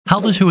How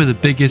do two of the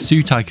biggest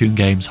Zoo Tycoon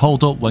games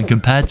hold up when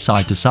compared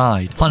side to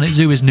side? Planet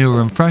Zoo is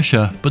newer and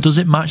fresher, but does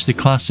it match the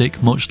classic,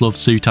 much-loved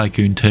Zoo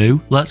Tycoon 2?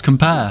 Let's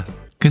compare.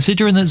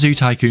 Considering that Zoo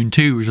Tycoon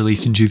 2 was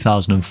released in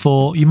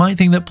 2004, you might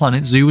think that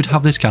Planet Zoo would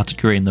have this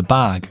category in the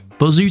bag.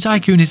 But Zoo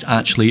Tycoon is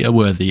actually a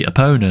worthy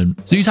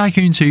opponent. Zoo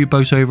Tycoon 2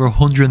 boasts over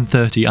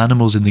 130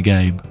 animals in the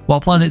game.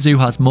 While Planet Zoo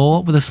has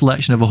more, with a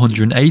selection of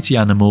 180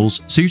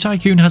 animals, Zoo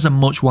Tycoon has a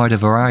much wider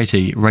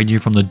variety, ranging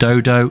from the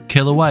dodo,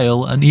 killer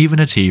whale, and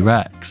even a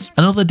T-Rex.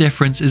 Another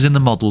difference is in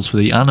the models for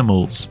the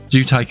animals.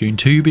 Zoo Tycoon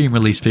 2 being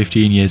released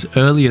 15 years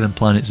earlier than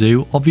Planet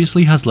Zoo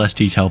obviously has less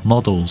detailed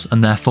models,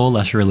 and therefore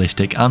less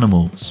realistic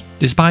animals.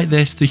 Despite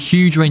this, the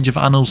huge range of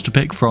animals to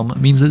pick from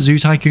means that Zoo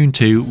Tycoon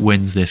 2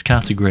 wins this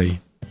category.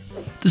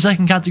 The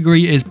second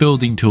category is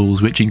building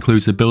tools, which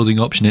includes the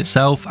building option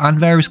itself and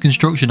various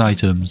construction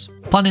items.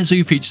 Planet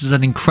Zoo features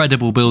an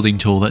incredible building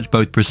tool that's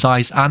both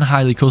precise and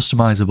highly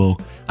customizable,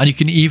 and you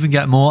can even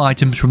get more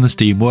items from the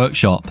Steam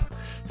Workshop.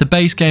 The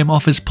base game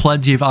offers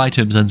plenty of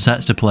items and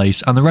sets to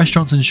place, and the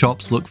restaurants and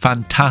shops look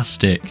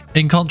fantastic.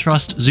 In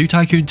contrast, Zoo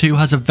Tycoon 2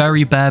 has a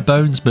very bare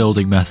bones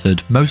building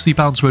method, mostly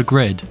bound to a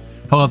grid.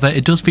 However,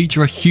 it does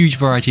feature a huge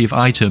variety of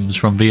items,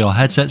 from VR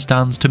headset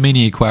stands to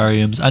mini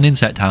aquariums and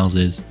insect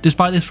houses.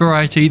 Despite this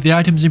variety, the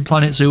items in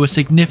Planet Zoo are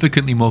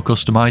significantly more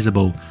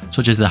customizable,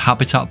 such as the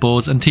habitat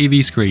boards and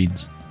TV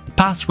screens.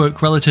 Paths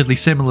work relatively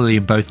similarly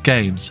in both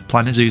games.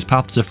 Planet Zoo's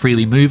paths are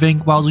freely moving,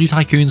 while Zoo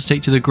Tycoon's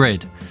stick to the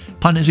grid.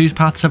 Planet Zoo's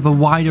paths have a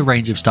wider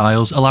range of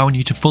styles, allowing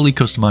you to fully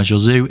customize your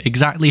zoo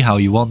exactly how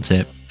you want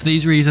it. For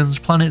these reasons,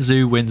 Planet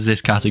Zoo wins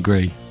this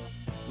category.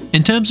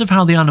 In terms of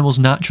how the animals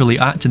naturally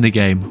act in the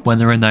game when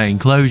they're in their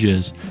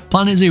enclosures,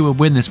 Planet Zoo will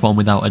win this one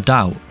without a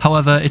doubt.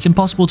 However, it's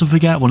impossible to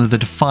forget one of the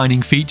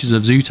defining features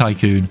of Zoo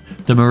Tycoon,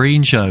 the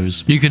marine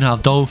shows. You can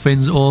have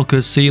dolphins,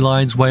 orcas, sea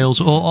lions,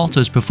 whales or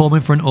otters performing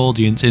for an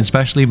audience in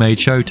specially made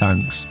show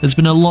tanks. There's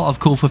been a lot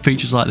of colourful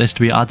features like this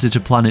to be added to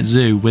Planet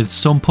Zoo, with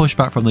some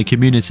pushback from the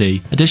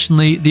community.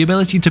 Additionally, the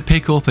ability to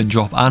pick up and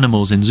drop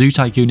animals in Zoo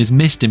Tycoon is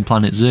missed in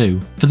Planet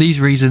Zoo. For these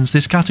reasons,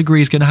 this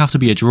category is going to have to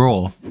be a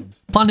draw.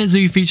 Planet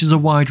Zoo features a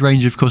wide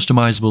range of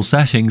customizable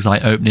settings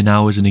like opening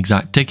hours and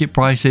exact ticket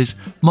prices,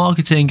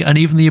 marketing, and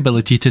even the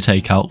ability to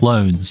take out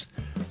loans.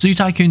 Zoo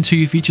Tycoon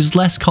 2 features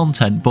less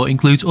content but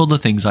includes other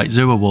things like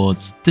zoo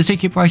awards. The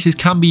ticket prices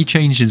can be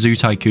changed in Zoo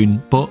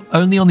Tycoon, but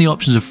only on the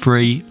options of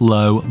free,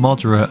 low,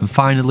 moderate, and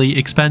finally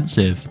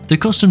expensive. The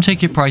custom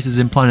ticket prices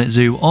in Planet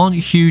Zoo aren't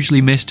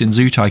hugely missed in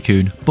Zoo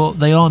Tycoon, but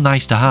they are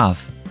nice to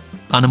have.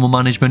 Animal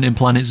management in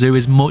Planet Zoo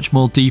is much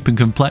more deep and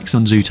complex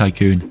than Zoo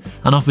Tycoon,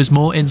 and offers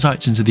more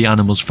insights into the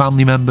animals'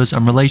 family members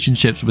and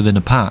relationships within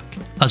a pack,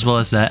 as well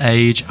as their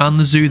age and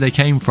the zoo they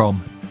came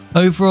from.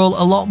 Overall,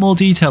 a lot more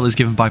detail is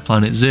given by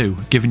Planet Zoo,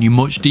 giving you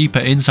much deeper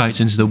insights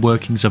into the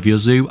workings of your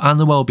zoo and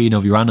the well-being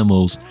of your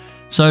animals,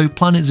 so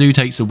Planet Zoo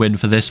takes the win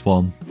for this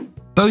one.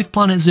 Both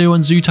Planet Zoo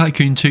and Zoo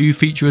Tycoon 2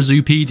 feature a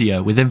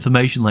Zoopedia with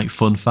information like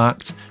fun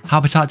facts,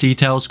 habitat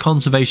details,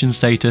 conservation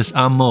status,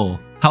 and more.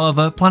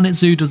 However, Planet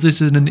Zoo does this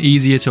in an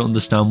easier to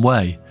understand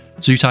way.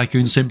 Zoo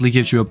Tycoon simply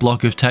gives you a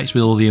block of text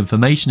with all the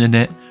information in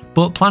it,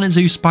 but Planet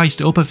Zoo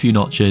spiced it up a few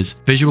notches.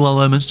 Visual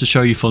elements to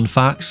show you fun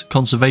facts,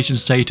 conservation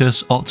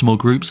status, optimal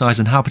group size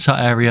and habitat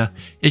area.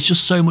 It's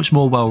just so much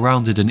more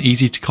well-rounded and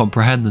easy to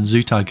comprehend than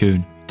Zoo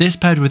Tycoon. This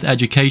paired with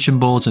education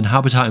boards and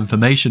habitat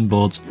information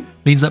boards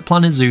means that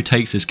Planet Zoo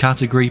takes this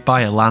category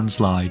by a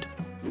landslide.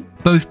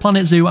 Both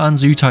Planet Zoo and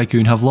Zoo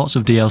Tycoon have lots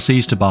of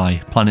DLCs to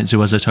buy. Planet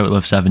Zoo has a total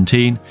of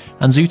 17,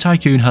 and Zoo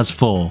Tycoon has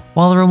 4.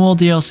 While there are more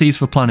DLCs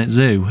for Planet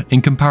Zoo,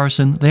 in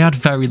comparison, they add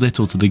very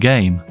little to the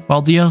game.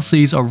 While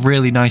DLCs are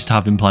really nice to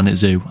have in Planet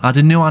Zoo,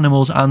 adding new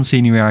animals and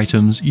scenery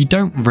items, you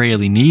don't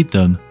really need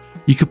them.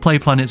 You could play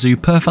Planet Zoo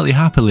perfectly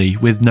happily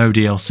with no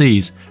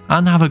DLCs,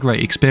 and have a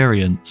great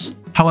experience.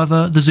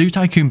 However, the Zoo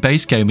Tycoon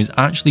base game is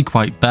actually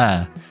quite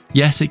bare.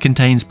 Yes, it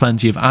contains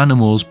plenty of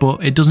animals,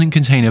 but it doesn't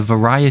contain a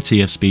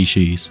variety of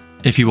species.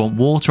 If you want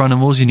water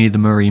animals, you need the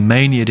Marine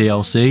Mania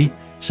DLC,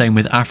 same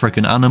with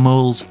African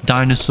animals,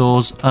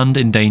 dinosaurs, and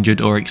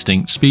endangered or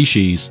extinct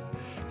species.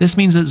 This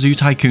means that Zoo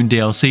Tycoon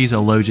DLCs are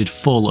loaded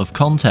full of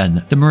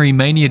content. The Marine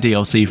Mania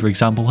DLC, for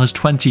example, has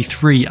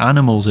 23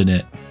 animals in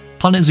it.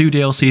 Planet Zoo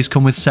DLCs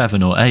come with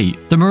 7 or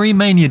 8. The Marine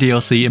Mania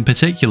DLC in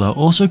particular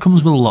also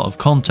comes with a lot of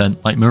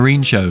content, like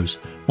marine shows,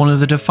 one of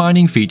the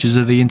defining features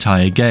of the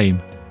entire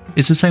game.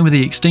 It's the same with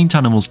the Extinct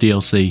Animals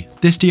DLC.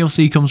 This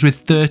DLC comes with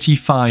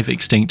 35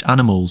 extinct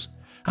animals,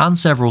 and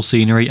several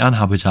scenery and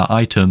habitat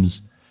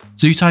items.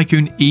 Zoo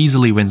Tycoon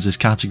easily wins this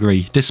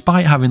category,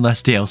 despite having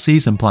less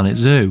DLCs than Planet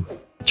Zoo.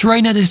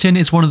 Terrain editing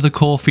is one of the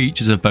core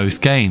features of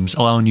both games,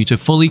 allowing you to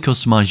fully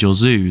customize your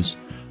zoos.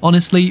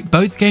 Honestly,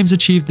 both games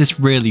achieve this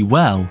really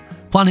well.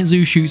 Planet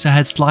Zoo shoots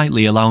ahead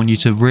slightly, allowing you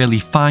to really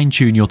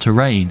fine-tune your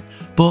terrain,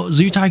 but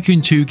Zoo Tycoon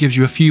 2 gives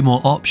you a few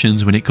more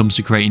options when it comes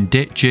to creating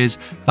ditches,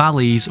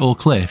 valleys or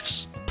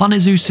cliffs.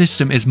 Planet Zoo's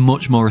system is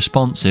much more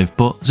responsive,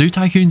 but Zoo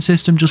Tycoon's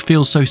system just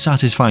feels so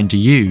satisfying to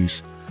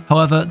use.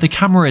 However, the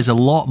camera is a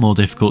lot more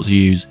difficult to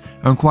use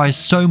and requires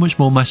so much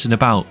more messing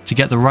about to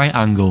get the right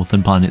angle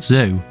than Planet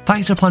Zoo.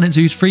 Thanks to Planet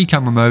Zoo's free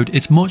camera mode,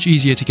 it's much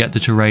easier to get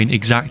the terrain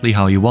exactly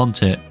how you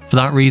want it. For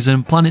that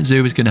reason, Planet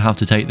Zoo is going to have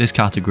to take this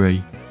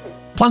category.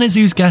 Planet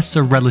Zoo's guests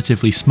are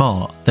relatively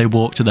smart. They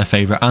walk to their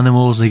favourite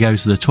animals, they go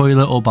to the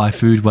toilet or buy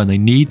food when they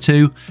need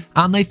to,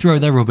 and they throw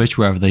their rubbish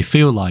wherever they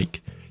feel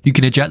like. You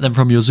can eject them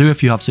from your zoo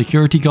if you have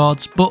security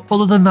guards, but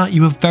other than that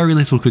you have very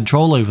little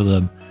control over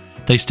them.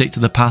 They stick to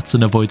the paths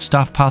and avoid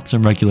staff paths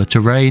and regular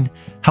terrain.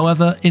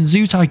 However, in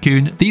Zoo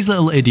Tycoon, these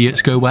little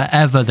idiots go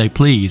wherever they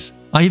please.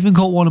 I even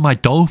caught one of my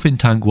dolphin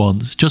tank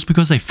once, just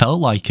because they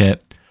felt like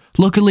it.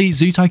 Luckily,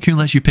 Zoo Tycoon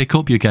lets you pick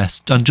up your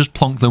guests and just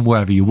plonk them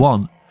wherever you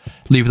want.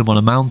 Leave them on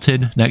a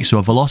mountain, next to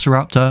a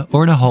velociraptor,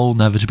 or in a hole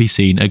never to be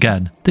seen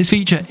again. This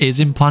feature is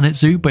in Planet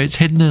Zoo, but it's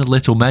hidden in a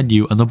little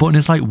menu and the button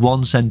is like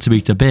 1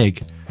 centimeter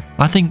big.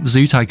 I think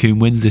Zoo Tycoon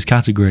wins this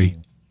category.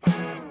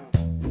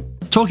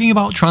 Talking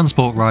about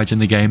transport rides in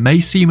the game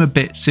may seem a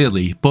bit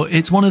silly, but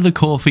it's one of the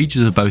core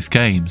features of both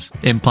games.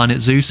 In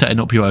Planet Zoo, setting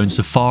up your own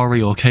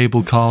safari or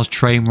cable cars,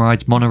 train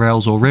rides,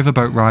 monorails or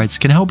riverboat rides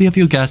can help give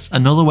your guests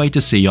another way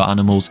to see your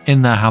animals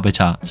in their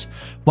habitats,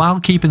 while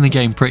keeping the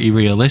game pretty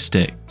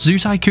realistic. Zoo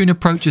Tycoon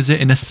approaches it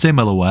in a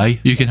similar way.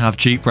 You can have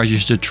Jeep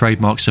registered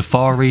trademark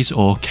safaris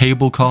or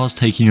cable cars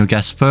taking your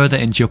guests further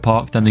into your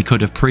park than they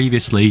could have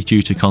previously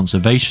due to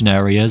conservation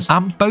areas,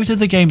 and both of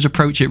the games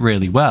approach it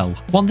really well.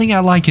 One thing I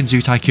like in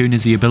Zoo Tycoon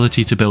is the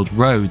ability to build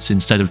roads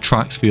instead of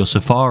tracks for your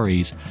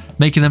safaris,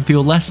 making them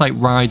feel less like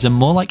rides and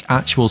more like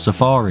actual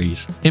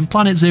safaris. In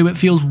Planet Zoo, it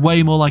feels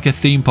way more like a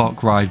theme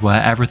park ride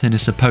where everything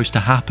is supposed to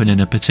happen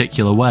in a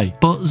particular way,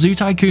 but Zoo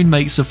Tycoon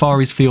makes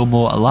safaris feel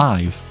more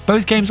alive.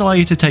 Both games allow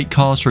you to take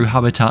cars through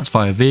habitats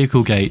via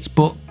vehicle gates,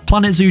 but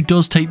Planet Zoo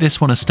does take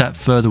this one a step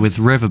further with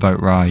riverboat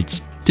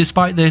rides.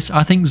 Despite this,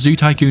 I think Zoo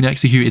Tycoon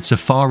executed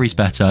safaris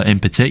better in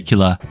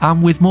particular,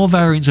 and with more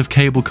variants of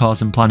cable cars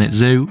than Planet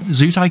Zoo,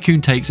 Zoo Tycoon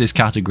takes this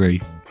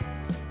category.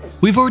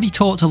 We've already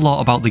talked a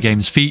lot about the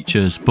game's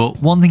features,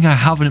 but one thing I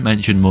haven't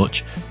mentioned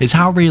much is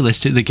how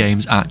realistic the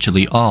games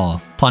actually are.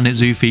 Planet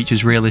Zoo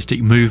features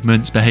realistic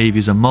movements,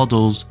 behaviours and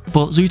models,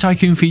 but Zoo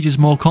Tycoon features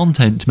more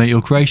content to make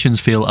your creations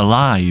feel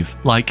alive,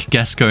 like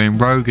guests going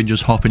rogue and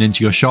just hopping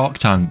into your shark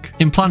tank.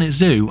 In Planet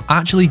Zoo,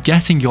 actually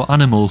getting your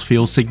animals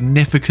feels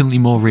significantly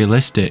more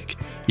realistic.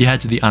 You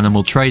head to the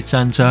animal trade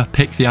centre,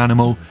 pick the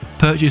animal,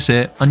 purchase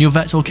it, and your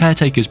vets or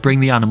caretakers bring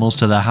the animals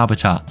to their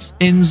habitats.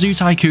 In Zoo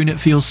Tycoon, it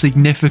feels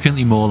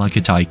significantly more like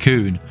a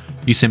tycoon.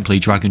 You simply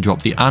drag and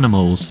drop the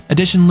animals.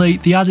 Additionally,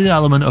 the added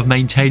element of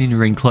maintaining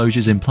your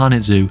enclosures in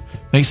Planet Zoo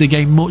makes the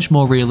game much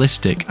more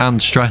realistic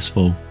and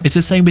stressful. It's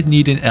the same with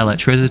needing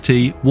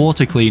electricity,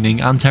 water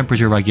cleaning and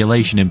temperature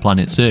regulation in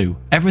Planet Zoo.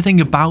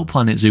 Everything about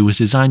Planet Zoo was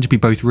designed to be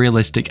both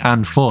realistic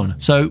and fun,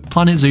 so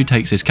Planet Zoo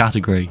takes this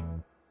category.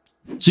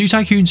 Zoo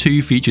Tycoon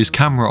 2 features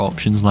camera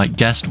options like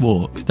Guest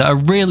Walk that are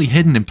really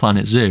hidden in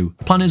Planet Zoo.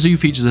 Planet Zoo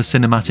features a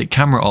cinematic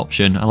camera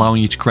option,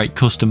 allowing you to create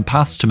custom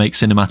paths to make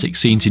cinematic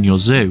scenes in your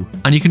zoo.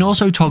 And you can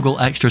also toggle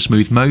extra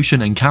smooth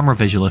motion and camera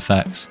visual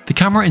effects. The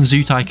camera in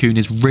Zoo Tycoon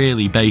is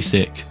really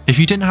basic. If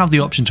you didn't have the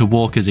option to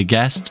walk as a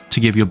guest, to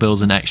give your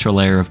builds an extra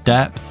layer of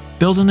depth,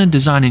 building and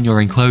designing your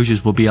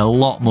enclosures will be a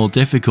lot more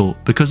difficult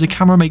because the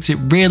camera makes it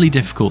really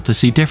difficult to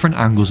see different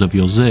angles of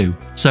your zoo.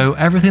 So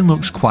everything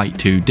looks quite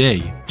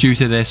 2D. Due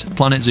to this,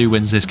 Planet Zoo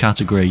wins this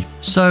category.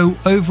 So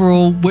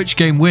overall, which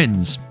game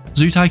wins?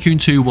 Zoo Tycoon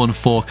 2 won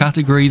 4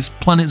 categories,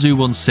 Planet Zoo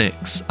won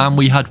 6, and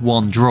we had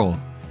 1 draw.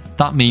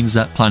 That means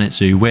that Planet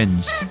Zoo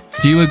wins.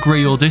 Do you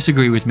agree or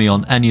disagree with me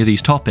on any of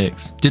these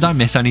topics? Did I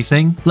miss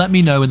anything? Let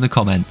me know in the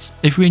comments.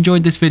 If you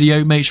enjoyed this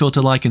video, make sure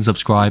to like and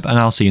subscribe, and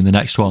I'll see you in the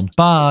next one.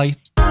 Bye!